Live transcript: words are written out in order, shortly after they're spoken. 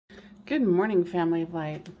Good morning, family of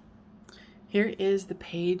light. Here is the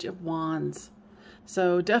Page of Wands.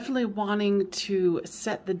 So definitely wanting to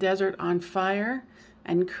set the desert on fire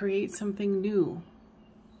and create something new.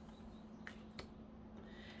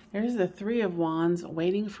 Here's the Three of Wands,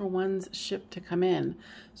 waiting for one's ship to come in.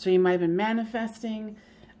 So you might have been manifesting,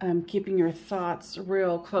 keeping your thoughts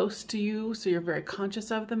real close to you, so you're very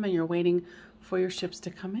conscious of them and you're waiting for your ships to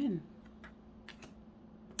come in.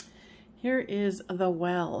 Here is the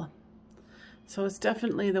Well. So it's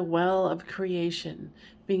definitely the well of creation,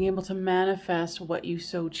 being able to manifest what you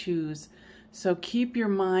so choose. So keep your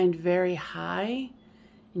mind very high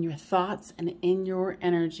in your thoughts and in your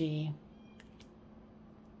energy.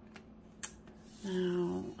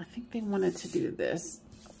 Now, I think they wanted to do this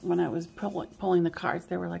when I was pulling the cards.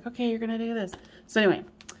 They were like, okay, you're going to do this. So anyway,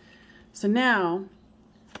 so now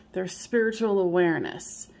there's spiritual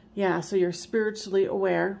awareness. Yeah, so you're spiritually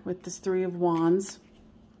aware with this Three of Wands.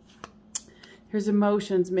 Here's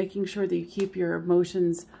emotions, making sure that you keep your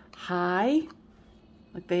emotions high,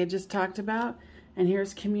 like they had just talked about. And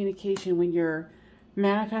here's communication. When you're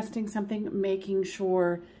manifesting something, making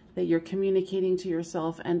sure that you're communicating to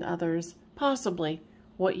yourself and others, possibly,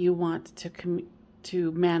 what you want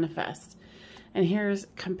to manifest. And here's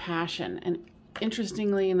compassion. And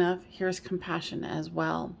interestingly enough, here's compassion as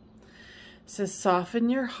well. It says, soften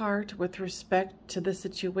your heart with respect to the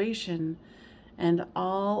situation and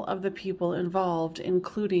all of the people involved,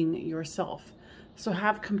 including yourself. So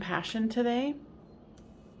have compassion today.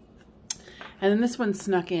 And then this one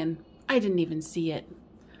snuck in. I didn't even see it.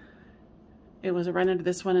 It was right into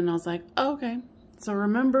this one, and I was like, oh, okay. So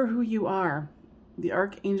remember who you are. The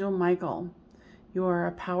Archangel Michael. You are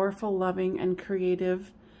a powerful, loving, and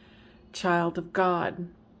creative child of God.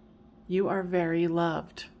 You are very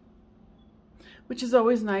loved. Which is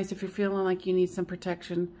always nice if you're feeling like you need some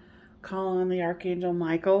protection. Call on the Archangel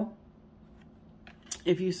Michael,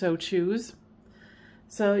 if you so choose.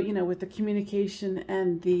 So, you know, with the communication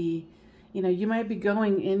and the, you know, you might be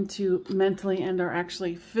going into mentally and or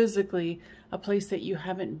actually physically a place that you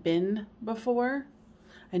haven't been before,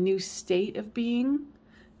 a new state of being.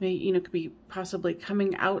 Maybe, you know, could be possibly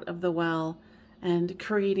coming out of the well and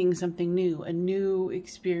creating something new, a new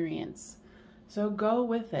experience. So go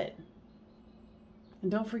with it. And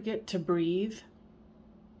don't forget to breathe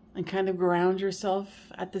and kind of ground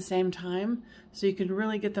yourself at the same time so you can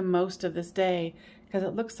really get the most of this day, because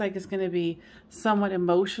it looks like it's going to be somewhat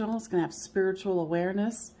emotional. It's going to have spiritual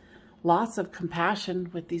awareness, lots of compassion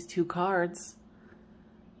with these two cards.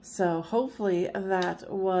 So hopefully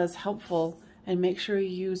that was helpful, and make sure you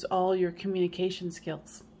use all your communication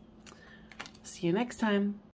skills. See you next time.